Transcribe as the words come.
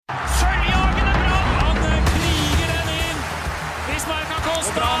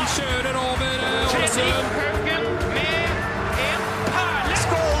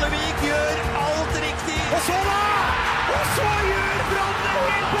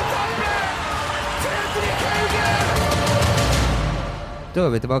Da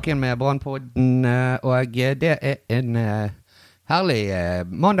vi tilbake igjen med Brannpodden, og det en herlig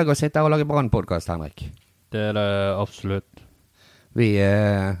mandag å sitte og lage Brannpodcast, Henrik. Det det absolutt. Vi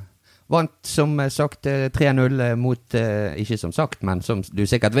vant som sagt 3-0 mot, ikke som sagt, men som du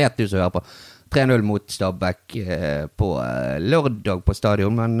sikkert vet du som hører på, 3-0 mot Stabæk på lørdag på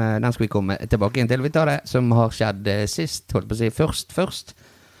stadion, men den skal vi komme tilbake igjen til. Vi tar det som har skjedd sist, holdt på å si først.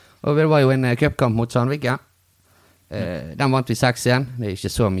 Og det var jo en cupkamp mot Sandviken. Den vant vi 6-1. Det er ikke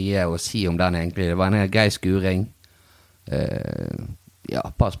så mye å si om den egentlig. Det var en grei skuring. Ja,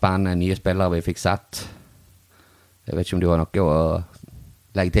 par spennende nye spillere vi fikk sett. Jeg vet ikke om du har noe å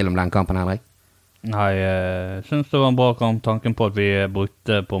legge til om den kampen, Henrik? Nei, jeg synes det var en bra kamp. Tanken på at vi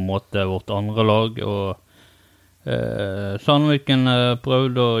brukte på en måte vårt andre lag, og Sandviken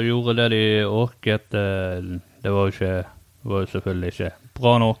prøvde og gjorde det de orket. Det var jo selvfølgelig ikke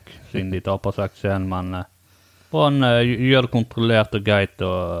bra nok, siden de taper 6-1, men Brann gjør det kontrollert og greit,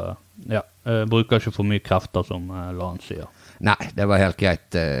 og ja, bruker ikke for mye krefter, som Lan sier. Nei, det var helt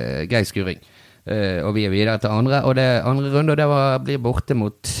greit, grei skuring. Og vi videre til andre, og det andre runde, det blir borte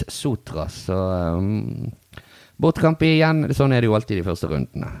mot Sotra, så bortkamp igjen, sånn det jo alltid de første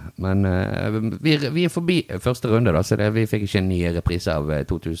rundene. Men vi forbi første runde da, så vi fikk ikke en ny reprise av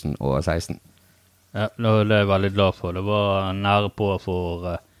 2016. Ja, det er veldig glad for. Det var nære på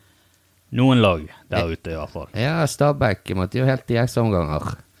for noen lag der ute i hvert fall. Ja, Stabæk måtte jo helt i ekstra omganger.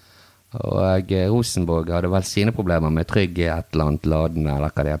 Og Rosenborg hadde vel sine problemer med Trygg et eller annet Laden, eller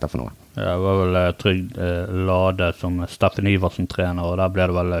hva det heter for noe. Ja, det var vel Trygg Lade som Steffen Iversen trener, og der ble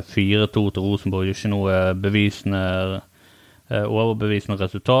det vel 4-2 til Rosenborg. Ikke noe overbevisende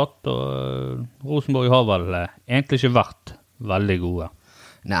resultat, og Rosenborg har vel egentlig ikke vært veldig gode.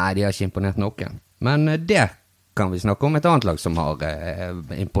 Nei, de har ikke imponert noen. Men det kan vi snakke om et annet lag som har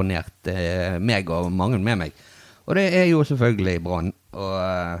imponert meg og mange med meg. Og det er jo selvfølgelig Brann. Og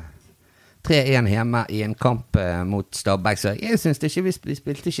 3-1 hjemme i en kamp mot Stabæk. Så jeg synes ikke vi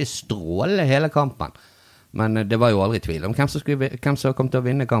spilte ikke stråle hele kampen. Men det var jo aldri tvil om hvem som kom til å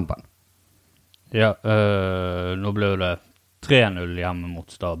vinne kampen. Ja, nå ble det 3-0 hjemme mot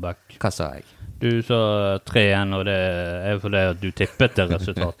Stabæk. Hva sa jeg? Du sa 3-1, og det er fordi at du tippet det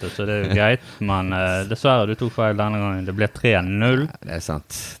resultatet, så det er jo greit. Men dessverre, du tok feil denne gangen. Det ble 3-0. Det er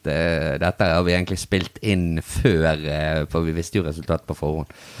sant. Dette har vi egentlig spilt inn før, for vi visste jo resultatet på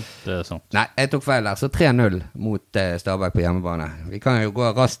forhånd. Det er sant. Nei, jeg tok feil der. Så 3-0 mot Stabæk på hjemmebane. Vi kan jo gå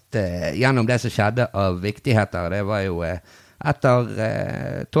raskt gjennom det som skjedde av viktigheter. Det var jo etter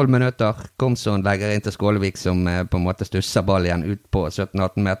 12 minutter. Komson legger inn til Skålevik, som på en måte stusser ball igjen ut på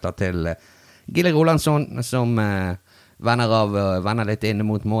 17-18 meter til Gille Rolandsson, som vender litt inn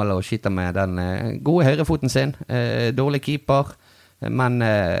mot målet og skyter med den gode høyrefoten sin. Dårlig keeper, men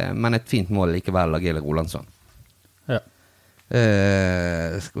et fint mål likevel av Gille Rolandsson. Ja.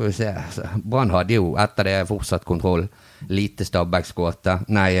 Skal vi se. Brann hadde jo etter det fortsatt kontroll. Lite Stabæk skapte.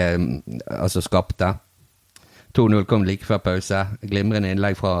 2-0 kom like før pause. Glimrende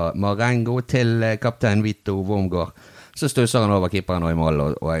innlegg fra Marengo til kaptein Vito Wormgård. Så stusser han over keeperen og i mål,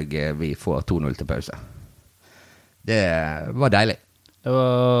 og vi får 2-0 til pause. Det var deilig. Det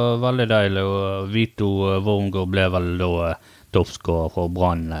var veldig deilig, og Vito Wormgård ble vel da toppskårer for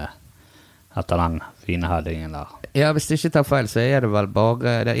Brann etter den fine headingen der. Ja, hvis det ikke tar feil, så er det vel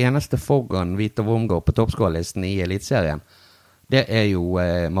bare det eneste foran Vito Wormgård på toppskårerlisten i Elitserien. Det er jo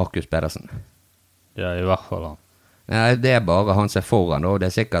Markus Pedersen. Ja, i hvert fall han. Ja, det er bare han som er foran, og det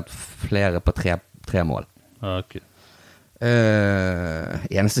er sikkert flere på tre mål. Ok.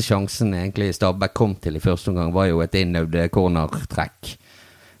 Eneste sjansen egentlig Stabæk kom til i første omgang var jo et innøvd cornertrekk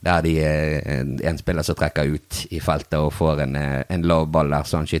der en spiller som trekker ut i feltet og får en lav ball der,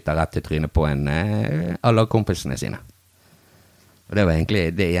 så han skytter rett til trynet på alle kompisene sine. Og det var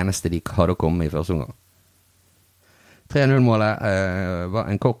egentlig det eneste de hadde å komme i første omgang. 3-0-målet var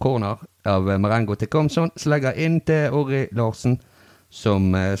en kort corner av Marengo til Komson, som legger inn til Ori Larsen,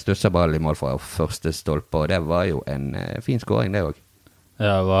 som stusser ball i mål fra første stolpe, og det var jo en fin skåring det også.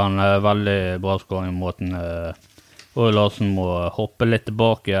 Ja, det var en veldig bra skåring i måten. Ori Larsen må hoppe litt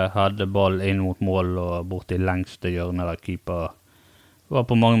tilbake, hadde ball inn mot mål og bort i lengste hjørnet der keeper var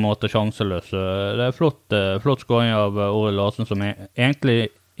på mange måter sjanseløs. Det er flott skåring av Ori Larsen, som egentlig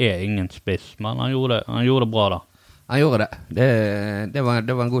er ingen spiss, men han gjorde det bra da. Han gjorde det. Det var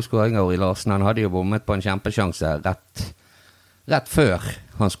en god skåring av Ori Larsen. Han hadde jo bommet på en kjempesjanse rett før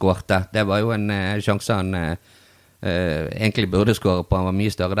han skårte. Det var jo en sjanse han egentlig burde skåre på. Han var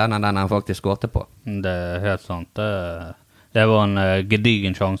mye større den han faktisk skårte på. Det er helt sant. Det var en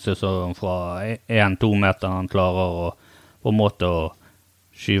gedigen sjanse som fra 1-2 meter han klarer på en måte å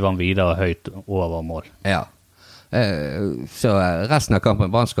skyve han videre høyt over mål. Ja. Så resten av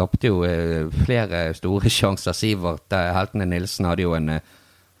kampen, Brann skapte jo flere store sjanser. Sivert Heltene Nilsen hadde jo en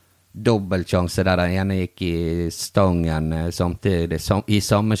dobbeltsjanse der den ene gikk i stangen samtidig. I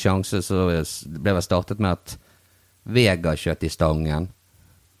samme sjanse så ble det startet med at Vega skjøt i stangen.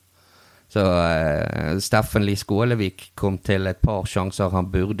 Så Steffen Lie Skålevik kom til et par sjanser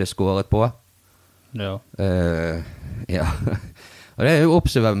han burde skåret på. Ja. Ja. Og det jo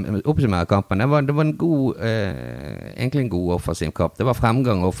oppsummere kampen. Det var en god, egentlig en god offensiv kamp. Det var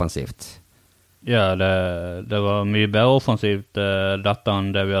fremgang offensivt. Ja, det var mye bedre offensivt dette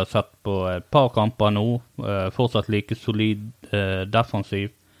enn det vi har sett på et par kamper nå. Fortsatt like solid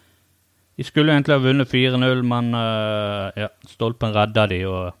defensivt. De skulle egentlig ha vunnet 4-0, men ja, stolpen reddet de,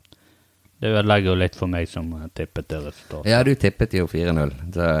 og det legger jo litt for meg som tippet det resultatet. Ja, du tippet jo 4-0.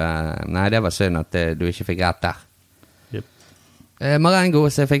 Så, nei, det var synd at du ikke fikk rett der. Yep. Marengo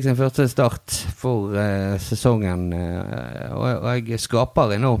fikk sin første start for sesongen, og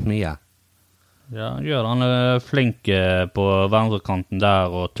skaper enormt mye. Ja, han flink på venstrekanten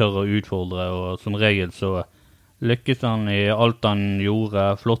der og tør å utfordre, og som regel så lykkes han i alt han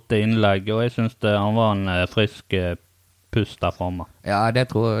gjorde, flotte innlegg, og jeg synes han var en frisk pust der fremme. Ja, det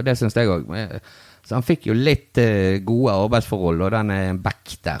synes jeg også. Så han fikk jo litt gode arbeidsforhold, og den en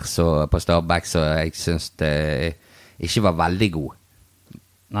back der så på Stabæk, så jeg synes det ikke var veldig god.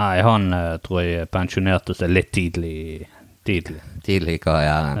 Nei, han tror jeg pensjonerte seg litt tidlig i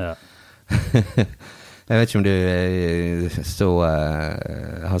karrieren. Ja. Jeg vet ikke om du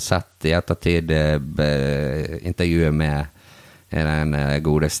har sett i ettertid intervjuet med den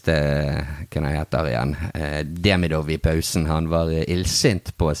godeste, hva han heter igjen, Demidov i pausen. Han var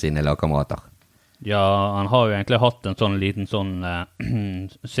illsint på sine lagkamerater. Ja, han har jo egentlig hatt en sånn liten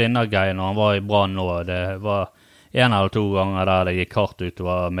sinnergreie når han var i Brann nå. Det var 1 eller 2 ganger der det gikk hardt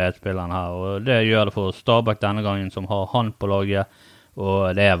utover medspilleren her, og det gjør det for Stabæk denne gangen, som har han på laget.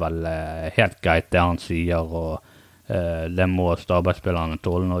 Og det vel helt greit det han sier, og det må Stabæk-spillerne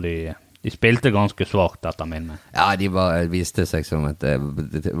tåle når de spilte ganske svagt etter minne. Ja, de viste seg som at det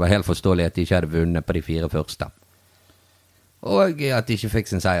var helt forståelig at de ikke hadde vunnet på de 4 første. Og at de ikke fikk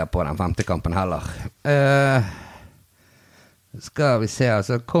sin seier på den 5. kampen heller. Skal vi se,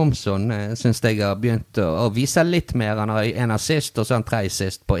 altså Komson synes jeg har begynt å vise litt mer. Han har en assist, og så en 3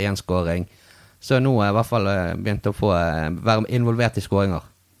 assist på 1 scoring. Så nå har jeg i hvert fall begynt å være involvert i skåringer.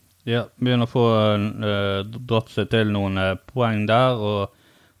 Ja, begynner å få dratt seg til noen poeng der, og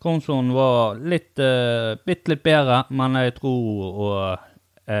Komson var litt bedre, men jeg tror, og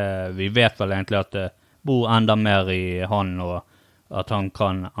vi vet vel egentlig at det bor enda mer i han, og at han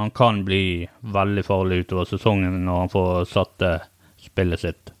kan bli veldig farlig utover sesongen når han får satt spillet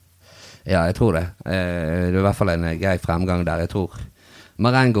sitt. Ja, jeg tror det. Det er i hvert fall en grei fremgang der, jeg tror.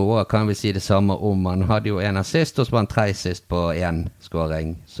 Marengo også, kan vi si det samme om. Han hadde jo 1 assist, og så var han 3 assist på 1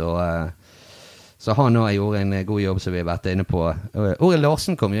 scoring. Så han også gjorde en god jobb, som vi har vært inne på. Oril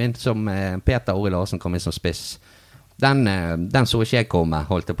Larsen kom jo inn som Peter Oril Larsen kom inn som spiss. Den så ikke jeg komme,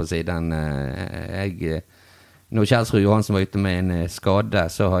 holdt jeg på å si. Når Kjelsrud Johansen var ute med en skade,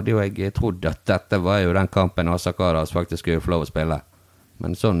 så hadde jo jeg trodd at dette var jo den kampen Asa Kadas faktisk skulle få lov å spille.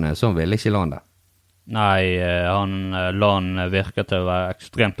 Men sånn ville ikke Land det. Nei, Land virker til å være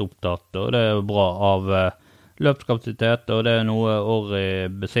ekstremt opptatt, og det er jo bra av løpskapasitet, og det er noe Orri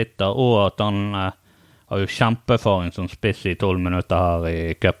besitter, og at han har jo kjempeerfaring som spiss i 12 minutter her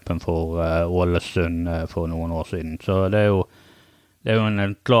i cupen for Ålesund for noen år siden. Så det er jo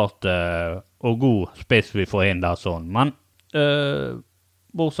en klart og god spiss vi får inn der sånn. Men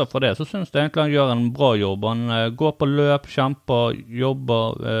bortsett fra det, så synes jeg egentlig han gjør en bra jobb. Han går på løp, kjemper,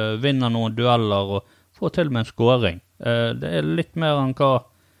 jobber, vinner noen dueller og får til med en scoring. Det er litt mer enn hva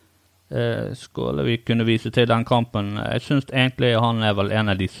Skålevik kunne vise til den kampen. Jeg synes egentlig han er vel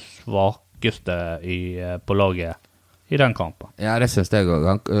en av de svakeste på laget i den kampen. Ja, det synes jeg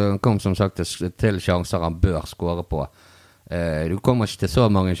også. Han kom som sagt til sjanser han bør score på. Du kommer ikke til så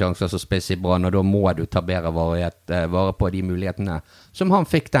mange sjanser som spiss i Brann, og da må du ta bedre vare på de mulighetene som han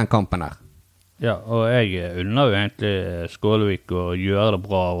fikk den kampen her. Ja, og jeg unner jo egentlig Skålevik å gjøre det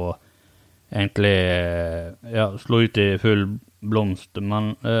bra, og egentlig slå ut i full blomst,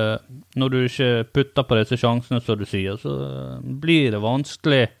 men når du ikke putter på disse sjansene, som du sier, så blir det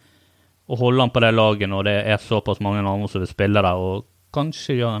vanskelig å holde han på det laget når det er såpass mange andre som vil spille der, og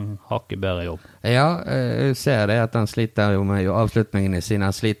kanskje gjør en hakket bedre jobb. Ja, jeg ser det at han sliter jo med avslutningene sine,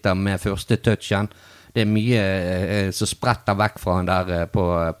 han sliter med første touchen. Det er mye som spretter vekk fra han der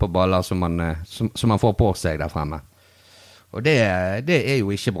på baller som han får på seg der fremme. Og det er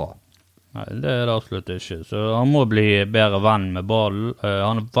jo ikke bra. Nei, det er det absolutt ikke. Så han må bli bedre venn med ballen.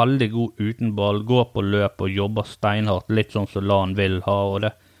 Han er veldig god uten ball, går på løp og jobber steinhardt, litt sånn som Lan vil ha, og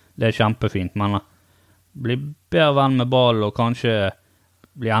det er kjempefint. Men bli bedre venn med ballen og kanskje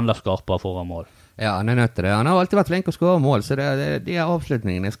bli enda skarpere foran mål. Ja, han er nødt til det. Han har alltid vært flink å skåre mål, så de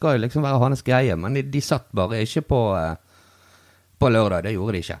avslutningene skal jo liksom være hans greie, men de satt bare ikke på lørdag, det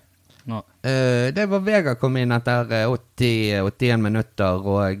gjorde de ikke. No. Det var Vega kom inn etter 80-81 minutter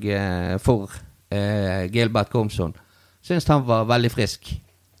og for Gilbert Komson. Synes han var veldig frisk.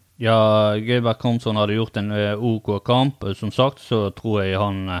 Ja, Gilbert Komson hadde gjort en OK kamp. Som sagt så tror jeg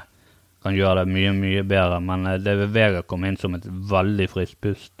han kan gjøre det mye, mye bedre, men David Vega kom inn som et veldig frisk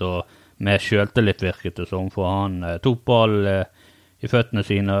pust og med selvtillit virket det som, for han tok ball i føttene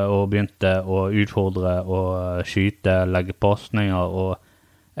sine og begynte å utfordre og skyte, legge passninger og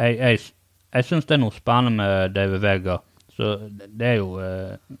jeg synes det er noe spennende med David Vega, så det er jo,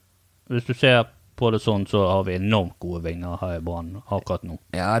 hvis du ser på det sånn, så har vi enormt gode vinger her i Brann akkurat nå.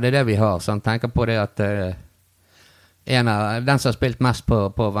 Ja, det er det vi har, så han tenker på det at den som har spilt mest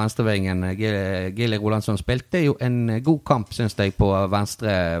på venstrevingen, Gilly Rolandsson, spilte jo en god kamp, synes jeg, på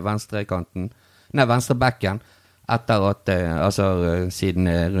venstrekanten, venstrebacken, etter at, siden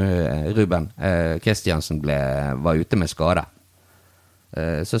Ruben Kristiansen var ute med skade.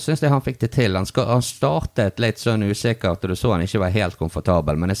 Så synes jeg han fikk det til. Han startet litt sånn usikkert, og du så han ikke var helt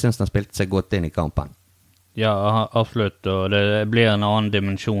komfortabel, men jeg synes han spilte seg godt inn i kampen. Ja, absolutt, og det blir en annen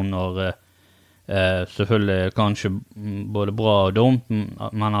dimensjon når selvfølgelig kanskje både bra og dumt,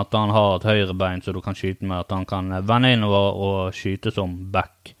 men at han har et høyre bein så du kan skyte med, at han kan vende innover og skyte som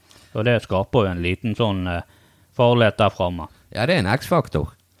back. Og det skaper jo en liten sånn farlighet der fremme. Ja, det er en X-faktor.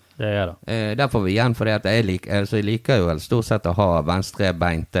 Det er det. Derfor vi igjen, fordi at jeg liker jo stort sett å ha en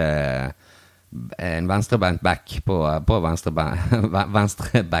venstrebeint back på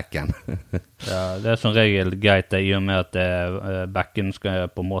venstrebacken. Ja, det er som regel greit i og med at backen skal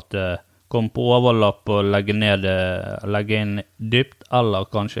på en måte komme på overlapp og legge inn dypt, eller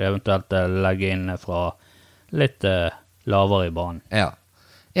kanskje eventuelt legge inn fra litt lavere i banen. Ja,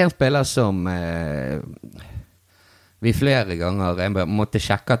 en spiller som vi flere ganger jeg måtte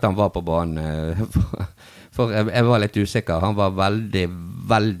sjekke at han var på banen, for jeg var litt usikker. Han var veldig,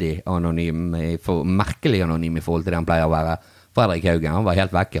 veldig anonym, merkelig anonym i forhold til det han pleier å være. Fredrik Haugen, han var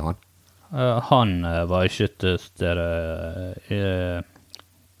helt vekke, han. Han var ikke til stede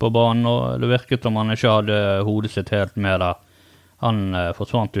på banen, og det virket som han ikke hadde hodet sitt helt med der. Han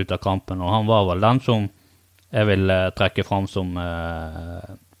forsvant ut av kampen, og han var vel den som jeg vil trekke frem som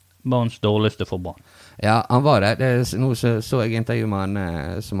banens dårligste for Brann. Ja, han var det. Nå så jeg intervju med han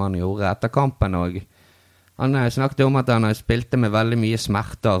som han gjorde etter kampen, og han snakket om at han spilte med veldig mye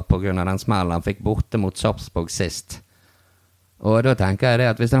smerter på grunn av den smellen han fikk borte mot Sarpsborg sist. Og da tenker jeg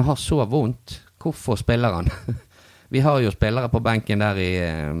det at hvis han har så vondt, hvorfor spiller han? Vi har jo spillere på benken der i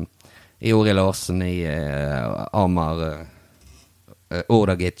Ori Larsen, i Amar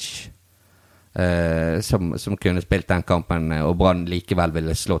Ordagic, som kunne spilt den kampen, og Brann likevel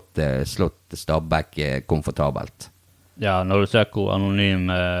ville slått Stabæk komfortabelt. Ja, når du ser hvor anonym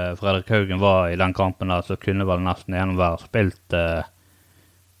Fredrik Haugen var i den kampen der, så kunne vel nesten enhver spilt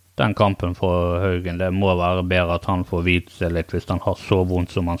den kampen for Haugen. Det må være bedre at han får vite seg litt hvis han har så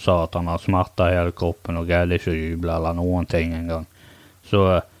vondt som han sa, at han har smerter i hele kroppen og greide ikke å juble eller noen ting engang. Så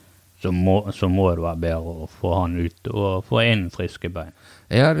må det være bedre å få han ut og få inn friske bein.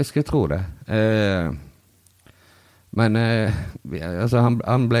 Ja, det skulle tro det. Men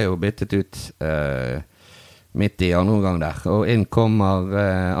han ble jo byttet ut midt i andre omgang der. Og inn kommer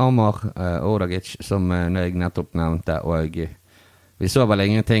Amar Ordagic, som jeg nettopp nevnte, og vi så vel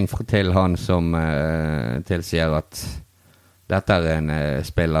ingenting til han som tilsier at dette er en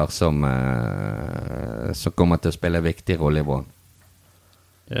spiller som kommer til å spille en viktig rolle i Brann.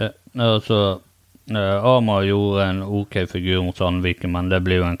 Ja, altså Amar gjorde en ok figur mot Sandviken, men det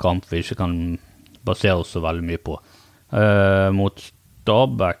blir jo en kamp vi ikke kan basere oss så veldig mye på. Mot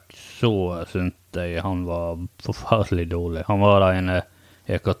Stabæk så syntes jeg han var forferdelig dårlig. Han var der inne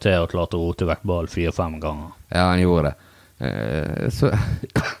i et kvarter og klarte å rote vekk ball 4-5 ganger. Ja, han gjorde det. Så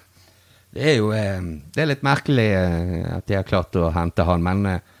det er jo det er litt merkelig at de har klart å hente han,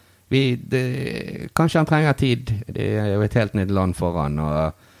 men kanskje han trenger tid. Det er jo et helt nytt land for han,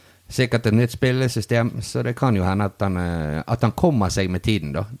 og sikkert et nytt spillesystem, så det kan jo hende at han kommer seg med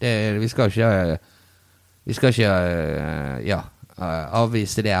tiden da. Vi skal ikke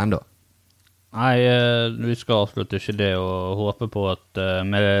avvise det enda. Nei, vi skal absolutt ikke det, og håpe på at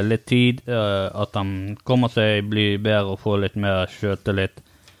med litt tid at han kommer seg, blir bedre og får litt mer selvtillit.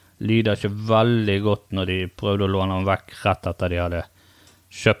 Lyder ikke veldig godt når de prøvde å låne han vekk rett etter de hadde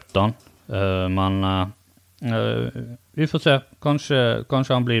kjøpt han. Men vi får se.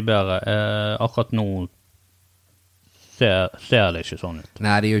 Kanskje han blir bedre. Akkurat nå ser det ikke sånn ut.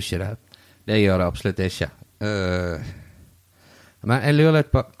 Nei, det gjør ikke det. Det gjør det absolutt ikke. Men jeg lurer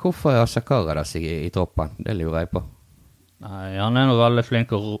litt på, hvorfor er Sakara da seg i troppen? Det lurer jeg på. Nei, han er nå veldig flink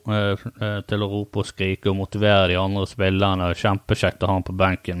til å rope og skrike og motivere de andre spillerne. Kjempekjekt å ha han på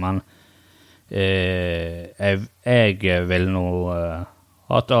benken, men jeg vil nå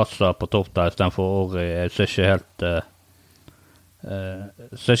hatt Assa på topp der i stedet for Orri. Jeg ser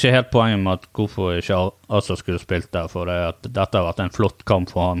ikke helt poenget med at hvorfor ikke Assa skulle spilt der, for dette har vært en flott kamp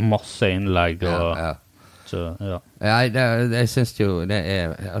for han. Masse innlegg og... Ja. Så, ja. Jeg synes jo det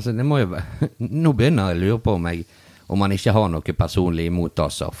er... Altså, det må jo... Nå begynner jeg å lure på om man ikke har noe personlig imot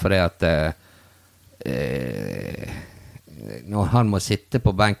Assa, for det at når han må sitte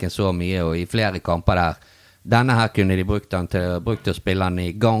på benken så mye og i flere kamper der, denne her kunne de brukt til å spille han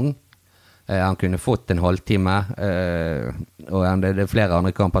i gang, han kunne fått en halvtime, og det er flere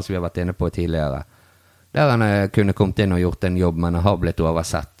andre kamper som vi har vært inne på tidligere, der han kunne kommet inn og gjort en jobb, men har blitt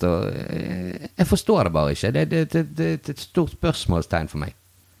oversett, og jeg forstår det bare ikke, det er et stort spørsmålstegn for meg.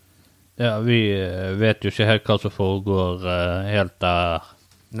 Ja, vi vet jo ikke helt hva som foregår helt der.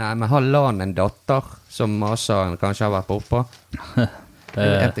 Nei, men har Lan en datter som også kanskje har vært bortpå? Det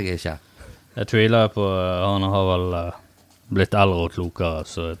vet jeg ikke. Jeg tviler på, han har vel blitt eldre og klokere,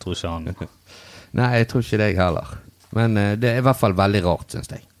 så jeg tror ikke han... Nei, jeg tror ikke det jeg heller. Men det er i hvert fall veldig rart, synes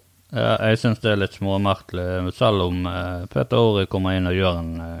jeg. Ja, jeg synes det er litt småmerkelig, selv om Peter Orri kommer inn og gjør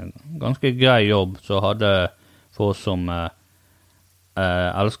en ganske grei jobb, så hadde for oss som...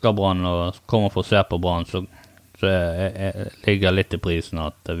 elsker Brann og kommer for å se på Brann, så ligger litt i prisen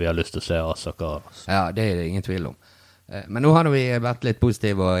at vi har lyst til å se Sakara. Ja, det er det ingen tvil om. Men nå har vi vært litt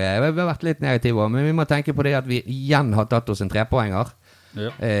positive, og vi har vært litt negative, men vi må tenke på det at vi igjen har tatt oss en 3-poenger. Ja.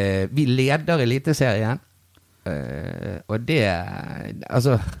 Vi leder Eliteserien, og det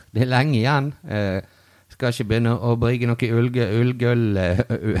er lenge igjen. Skal ikke begynne å brygge noe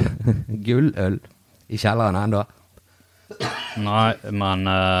gulløl i kjelleren enda. Nei, men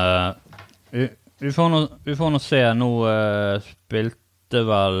vi får nå se. Nå spilte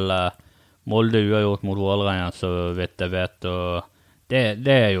vel Molde uavgjort mot Vålerenga, så vidt jeg vet, og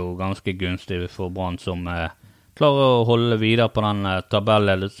det er jo ganske gunstig for Brann som klarer å holde videre på den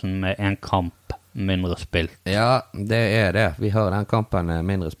tabelledelsen med en kamp mindre spilt. Ja, det er det. Vi har den kampen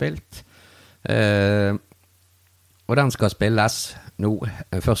mindre spilt. Og den skal spilles nå,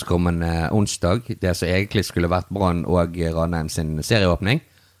 førstkommende onsdag, det som egentlig skulle vært Brann og Ranheim sin serieåpning.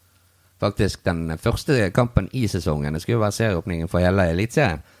 Faktisk den første kampen i sesongen, det skulle være serieåpningen for hele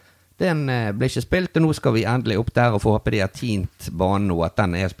Elitserien. Den ble ikke spilt, og nå skal vi endelig opp der og få håpe de har tint banen og at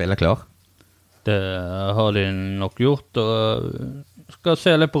den er spilleklar. Det har de nok gjort, og skal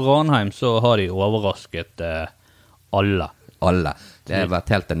se litt på Ranheim, så har de overrasket alle. Alle. Det har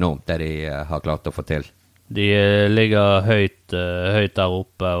vært helt enormt det de har klart å få til. De ligger høyt der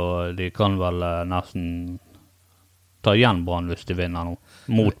oppe, og de kan vel nesten ta igjen Brann hvis de vinner nå,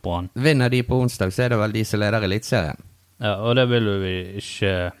 mot Brann. Vinner de på onsdag, så er det vel de som leder Elitserien. Ja, og det vil vi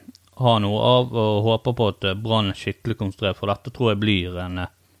ikke ha noe av, og håper på at Brann er skikkelig konsentrert, for dette tror jeg blir en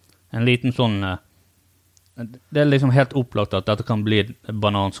liten sånn... Det er liksom helt opplagt at dette kan bli et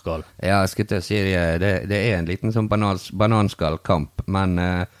bananskall. Ja, jeg skulle til å si det er en liten sånn bananskallkamp,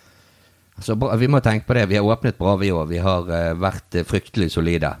 men... Så vi må tenke på det. Vi har åpnet bra vi år. Vi har vært fryktelig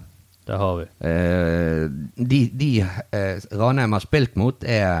solide. Det har vi. Ranheim har spilt mot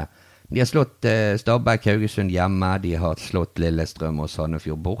de har slått Stabæk, Haugesund hjemme, de har slått Lillestrøm og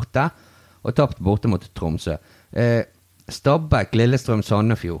Sandefjord borte, og tapt borte mot Tromsø. Stabæk, Lillestrøm,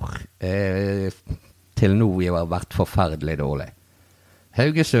 Sandefjord til nå har vært forferdelig dårlig.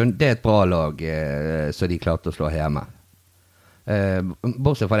 Haugesund, det er et bra lag, så de klarte å slå hjemme.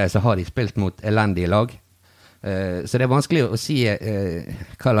 Bortsett fra det så har de spilt mot elendige lag, så det er vanskelig å si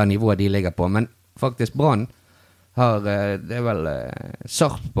hva nivå de ligger på, men faktisk Brann har, det er vel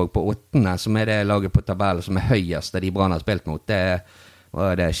Sarpsborg på 8. som er det laget på tabellen som er høyest av de Brann har spilt mot. Det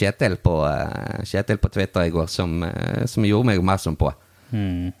var det Kjetil på Twitter i går som gjorde meg oppmerksom på.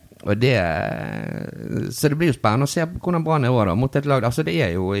 Og så det blir jo spennende å se hvordan Brann er da, mot et lag. Altså det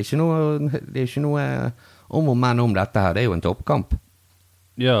er jo ikke noe om og men om dette her, det er jo en toppkamp.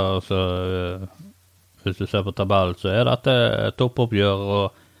 Ja, altså, hvis du ser på tabellen, så er dette toppoppgjør,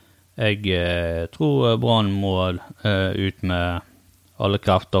 og jeg tror Brann må ut med alle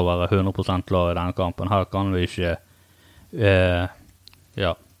krefter og være 100% klar i denne kampen. Her kan vi ikke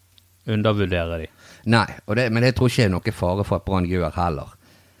undervurdere de. Nei, men jeg tror ikke det er noe fare for at Brann gjør heller,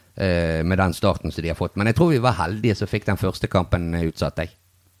 med den starten som de har fått. Men jeg tror vi var heldige som fikk den første kampen utsatt, jeg.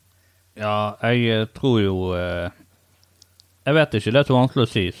 Ja, jeg tror jo jeg vet ikke, det er så vanskelig å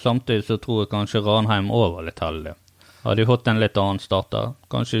si. Samtidig så tror jeg kanskje Ranheim også var litt heldig. Hadde de fått en litt annen starter,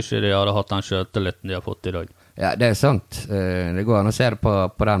 kanskje ikke de hadde hatt den selvtilliten de har fått i dag. Ja, det er sant. Det går an å se det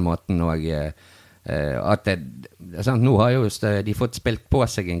på den måten, og at det er sant, nå har jo de fått spilt på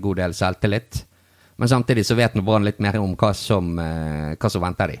seg en god del selvtillit, men samtidig så vet nå Brann litt mer om hva som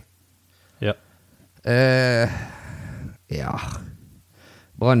venter de. Ja. Ja...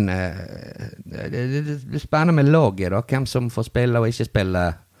 Brann, det blir spennende med laget da, hvem som får spille og ikke spille,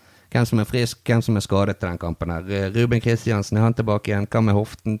 hvem som er frisk, hvem som er skadet til den kampen her. Ruben Kristiansen er han tilbake igjen, hva med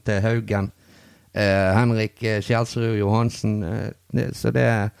hoften til Haugen, Henrik Kjelsrud Johansen, så det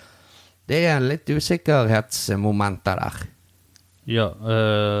er litt usikkerhetsmomenter der. Ja,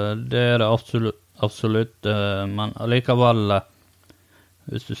 det er det absolutt, men allikevel,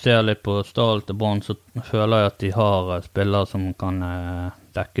 hvis du ser litt på stallen til Brann, så føler jeg at de har spillere som kan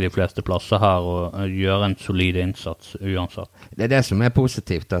dekke de fleste plasser her og gjøre en solid innsats uansett. Det er det som er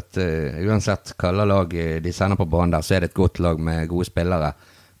positivt, at uansett hva lag de sender på banen der, så er det et godt lag med gode spillere.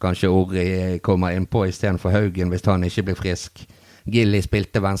 Kanskje Ori kommer inn på i stedet for Haugen hvis han ikke blir frisk. Gilly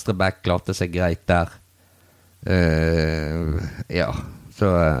spilte venstre back, klarte seg greit der. Ja, så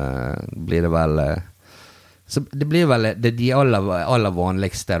blir det vel... Så det blir vel de aller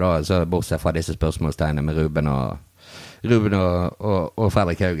vanligste da, så bortsett fra disse spørsmålstegnene med Ruben og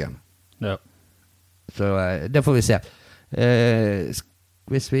Fredrik Haugen. Ja. Så det får vi se.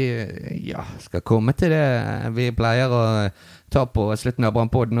 Hvis vi skal komme til det vi pleier å ta på slutten av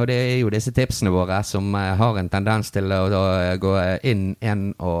Brannpodden, og det er jo disse tipsene våre som har en tendens til å gå inn en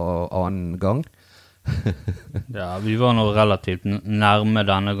og annen gang. Ja, vi var nå relativt nærme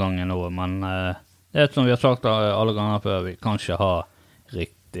denne gangen nå, men det er som vi har sagt alle ganger før, vi kan ikke ha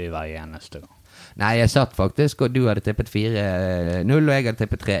riktig vei neste gang. Nei, jeg satt faktisk, og du hadde tippet 4-0, og jeg hadde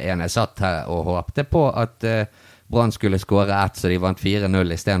tippet 3-1. Jeg satt her og håpte på at Brann skulle skåre 1, så de vant 4-0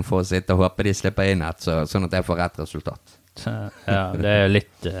 i stedet for å sitte og håpe de slipper inn 1, sånn at jeg får rett resultat. Ja, det er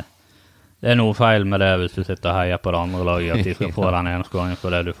litt... Det er noe feil med det hvis du sitter og heier på det andre laget, at de skal få den ene skåringen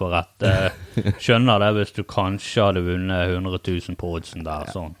for det du får rett. Skjønner det hvis du kanskje hadde vunnet 100 000 på oddsen der,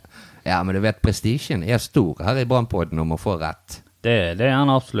 sånn. Ja, men du vet, prestisjen er stor her i Brannpodden om å få rett. Det er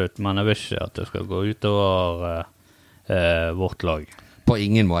han absolutt, men jeg vil ikke at det skal gå utover vårt lag. På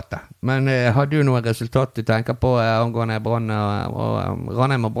ingen måte. Men har du noe resultat du tenker på angående Brann og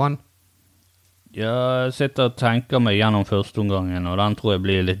Ranheim og Brann? Ja, jeg sitter og tenker meg gjennom første omgangen, og den tror jeg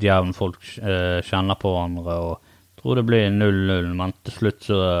blir litt jevn. Folk kjenner på hverandre, og tror det blir 0-0, men til slutt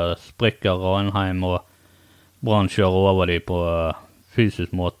så sprikker Ranheim, og Brann kjører over de på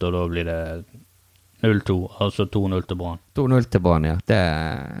fysisk måte, og da blir det 0-2, altså 2-0 til Brann. 2-0 til Brann, ja.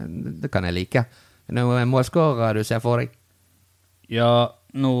 Det kan jeg like. Noen målskårer du ser for deg? Ja,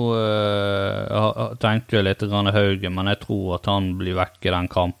 nå tenkte jeg litt grann Haugen, men jeg tror at han blir vekk i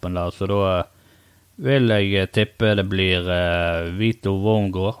den kampen der, så da vil jeg tippe det blir Vito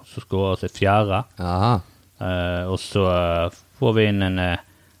Wormgård som skårer sitt 4. Aha. Og så får vi inn en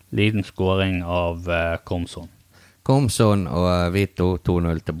liten skåring av Komson. Komson og Vito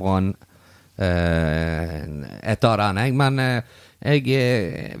 2-0 til Brann. Jeg tar den, men jeg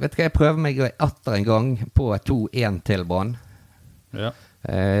vet hva, jeg prøver meg atter en gang på 2-1 til Brann. Ja.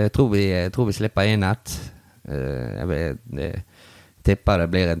 Jeg tror vi slipper inn 1. Jeg tipper det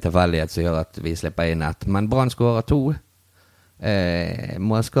blir en tilfeldighet som gjør at vi slipper inn 1. Men Brann skårer 2.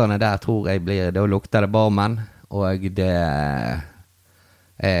 Målskårene der tror jeg blir, da lukter det Barmen, og det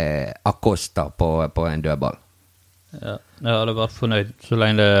Acosta på en dødball. Ja, jeg hadde vært fornøyd. Så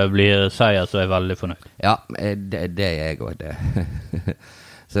lenge det blir seier, så er jeg veldig fornøyd. Ja, det er jeg også.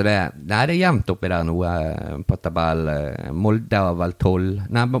 Så det er jevnt oppi der noe på tabell. Molde har vel 12.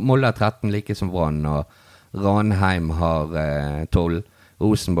 Nei, Molde har 13, like som Brann, og Ranheim har 12.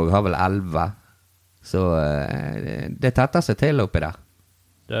 Rosenborg har vel 11. Så det tetter seg til oppi der.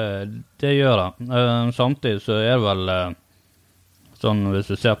 Det gjør det. Samtidig så er det vel... Sånn, hvis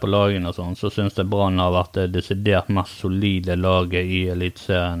du ser på lagene og sånn, så synes jeg Brann har vært det desidert mest solide laget i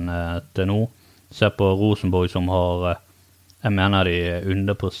elitserien til nå. Se på Rosenborg som har, jeg mener de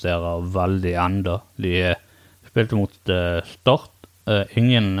underpresterer veldig enda. De spilte mot Start.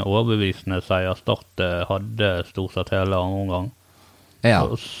 Ingen overbevisende seier. Start hadde stort sett hele andre omgang. Ja.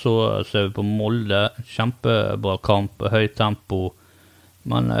 Og så ser vi på Molde. Kjempebra kamp, høyt tempo,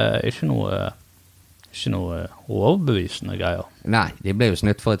 men ikke noe overbevisende greier. Nei, de ble jo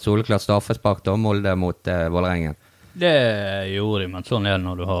snytt for et soleklart straffespark da, Molde mot Vålerengen. Det gjorde de, men sånn er det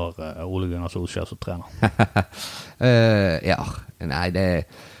når du har Ole Gunnar Solskjær som trener. Ja, nei,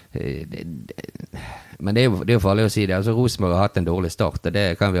 Men det er jo farlig å si det. Altså, Rosenborg har hatt en dårlig start, og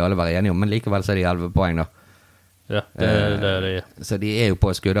det kan vi alle være enige om, men likevel så er de 11 poeng da. Ja, det. Så de er jo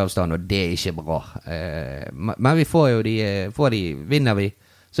på skuddavstand, og det er ikke bra. Men vi får jo vinner vi,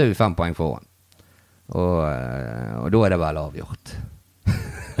 så er vi 5 poeng foran. Og da er det vel avgjort.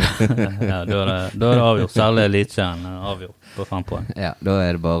 Ja, da er det avgjort. Særlig Elitserien avgjort på 5 poeng. Ja, da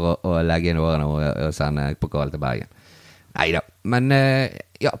er det bare å legge inn årene og sende pokal til Bergen. Neida, men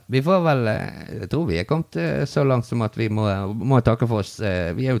ja, vi får vel, jeg tror vi er kommet så langt som at vi må takke for oss.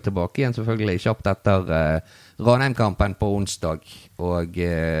 Vi er jo tilbake igjen selvfølgelig kjapt etter Ranheim-kampen på onsdag, og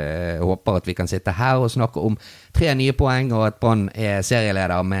håper at vi kan sitte her og snakke om 3 nye poeng, og at Brann er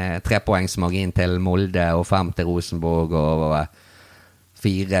serieleder med 3 poengs margin til Molde, og 5 til Rosenborg, og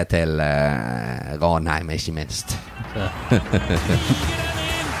 4 til Ranheim, ikke minst.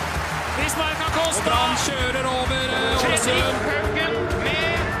 Brann kjører over Ålesund. Haugen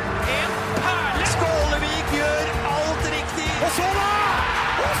med en perle. Skålevik gjør alt riktig. Og så da!